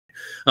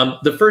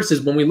The first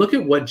is when we look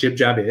at what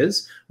JibJab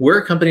is, we're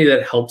a company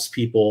that helps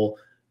people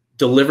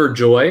deliver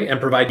joy and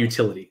provide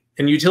utility.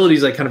 And utility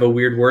is like kind of a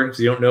weird word because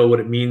you don't know what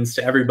it means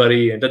to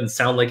everybody. And it doesn't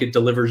sound like it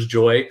delivers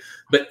joy,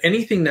 but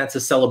anything that's a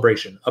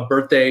celebration, a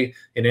birthday,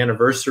 an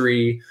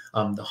anniversary,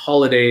 the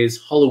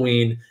holidays,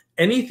 Halloween,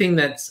 anything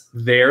that's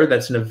there,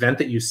 that's an event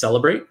that you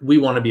celebrate, we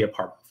want to be a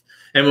part of.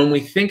 And when we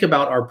think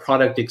about our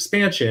product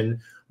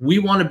expansion, we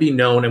want to be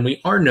known, and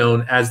we are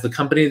known as the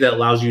company that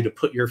allows you to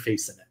put your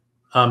face in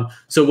it.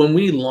 So when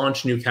we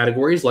launch new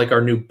categories, like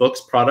our new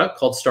books product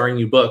called Starring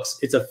You Books,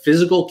 it's a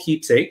physical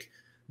keepsake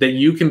that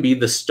you can be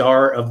the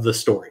star of the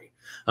story.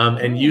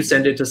 And you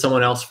send it to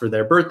someone else for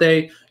their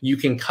birthday. You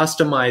can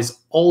customize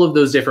all of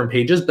those different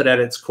pages, but at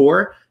its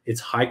core,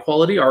 it's high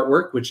quality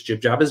artwork, which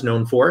JibJab is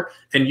known for,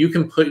 and you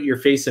can put your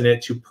face in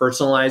it to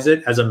personalize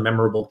it as a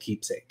memorable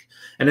keepsake.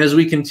 And as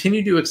we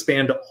continue to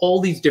expand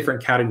all these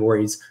different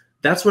categories,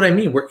 that's what I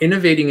mean. We're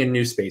innovating in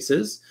new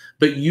spaces,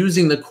 but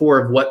using the core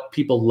of what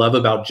people love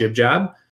about JibJab